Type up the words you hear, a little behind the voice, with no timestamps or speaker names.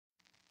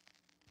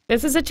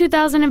This is a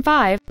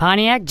 2005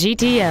 Pontiac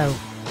GTO.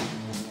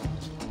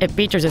 It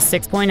features a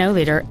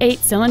 6.0-liter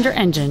 8-cylinder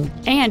engine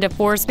and a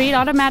 4-speed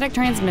automatic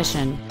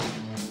transmission.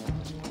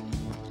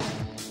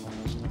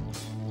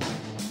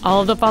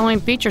 All of the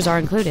following features are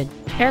included: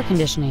 air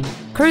conditioning,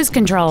 cruise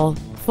control,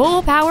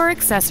 full power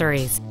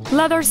accessories,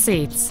 leather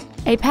seats,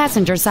 a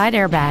passenger side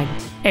airbag,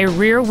 a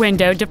rear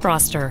window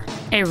defroster,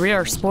 a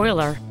rear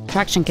spoiler,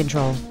 traction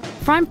control,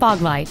 front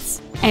fog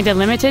lights, and a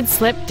limited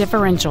slip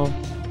differential.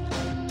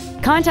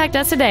 Contact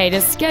us today to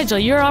schedule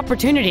your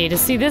opportunity to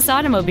see this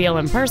automobile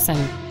in person.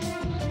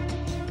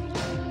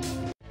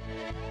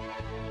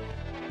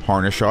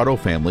 Harnish Auto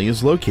Family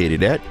is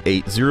located at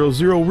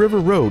 800 River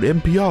Road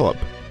in Puyallup.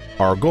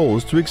 Our goal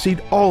is to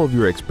exceed all of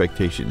your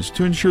expectations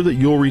to ensure that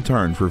you'll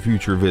return for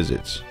future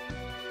visits.